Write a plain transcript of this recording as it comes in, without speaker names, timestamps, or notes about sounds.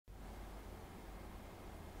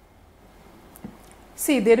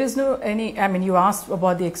See, there is no I mean, you asked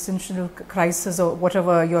about the existential crisis or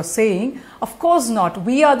whatever you're saying. Of course not.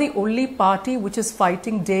 We are the only party which is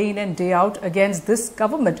fighting day in and day out against this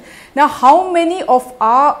government. Now, how many of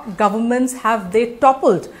our governments have they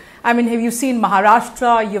toppled? I mean, have you seen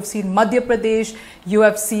Maharashtra, you've seen Madhya Pradesh, you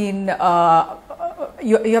have seen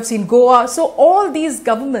you have seen Goa. So all these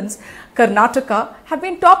governments, Karnataka, have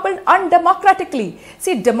been toppled undemocratically.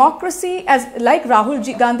 See, democracy, as like Rahul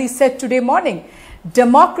Gandhi said today morning,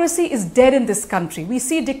 democracy is dead in this country. We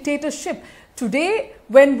see dictatorship. Today,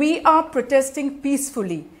 when we are protesting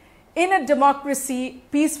peacefully, in a democracy,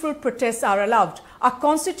 peaceful protests are allowed. Our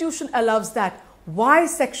constitution allows that. Why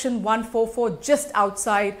Section 144 just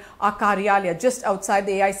outside our Karyalaya, just outside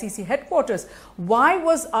the AICC headquarters? Why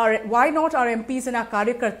not our MPs and our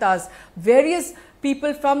Karyakartas, various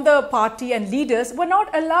people from the party and leaders were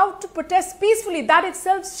not allowed to protest peacefully? That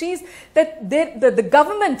itself sees that the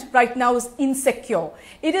government right now is insecure.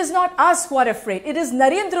 It is not us who are afraid. It is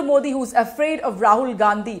Narendra Modi who is afraid of Rahul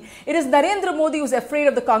Gandhi. It is Narendra Modi who is afraid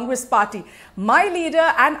of the Congress party. My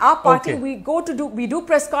leader and our party, we do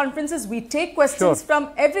press conferences, we take questions from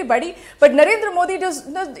everybody, but Narendra Modi does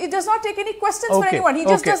not take any questions from anyone. He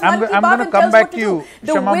just does Mann Ki Baat and tells what to do.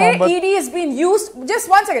 The way ED is being used, just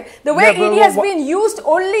one second, the way ED has been used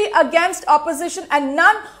only against opposition and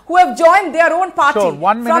none who have joined their own party. Sure,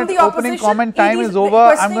 1 minute opening comment time is over.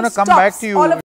 I'm going to come back to you.